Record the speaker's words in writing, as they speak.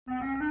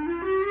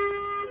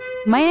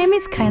My name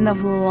is kind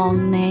of a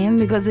long name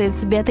because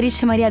it's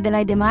Beatrice Maria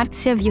Adelaide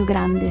Marzia Vio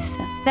Grandis.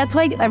 That's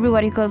why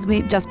everybody calls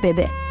me just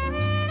Bebe.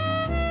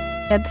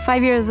 At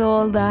 5 years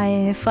old,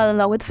 I fell in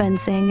love with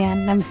fencing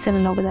and I'm still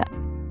in love with that.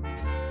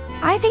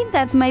 I think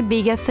that my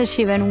biggest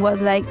achievement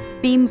was like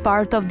being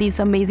part of this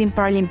amazing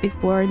Paralympic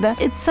world.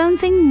 It's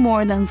something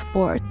more than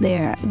sport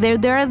there. There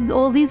are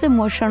all these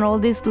emotions, all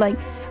this like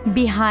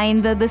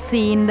behind the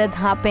scene that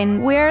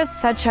happen. We're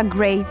such a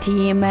great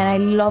team and I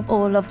love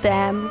all of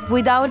them.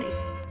 Without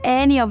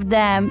any of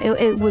them,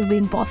 it would be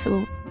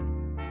impossible.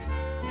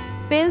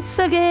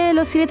 Penso che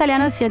lo stile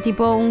italiano sia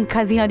tipo un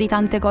casino di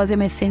tante cose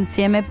messe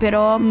insieme,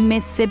 però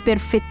messe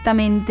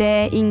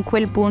perfettamente in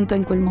quel punto,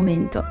 in quel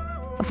momento.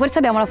 Forse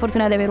abbiamo la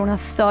fortuna di avere una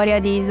storia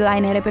di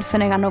designer e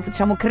persone che hanno,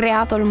 diciamo,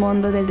 creato il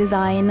mondo del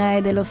design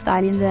e dello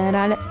style in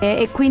generale.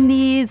 E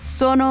quindi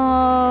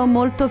sono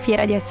molto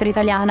fiera di essere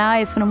italiana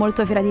e sono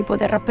molto fiera di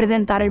poter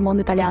rappresentare il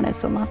mondo italiano,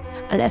 insomma,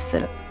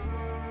 all'estero.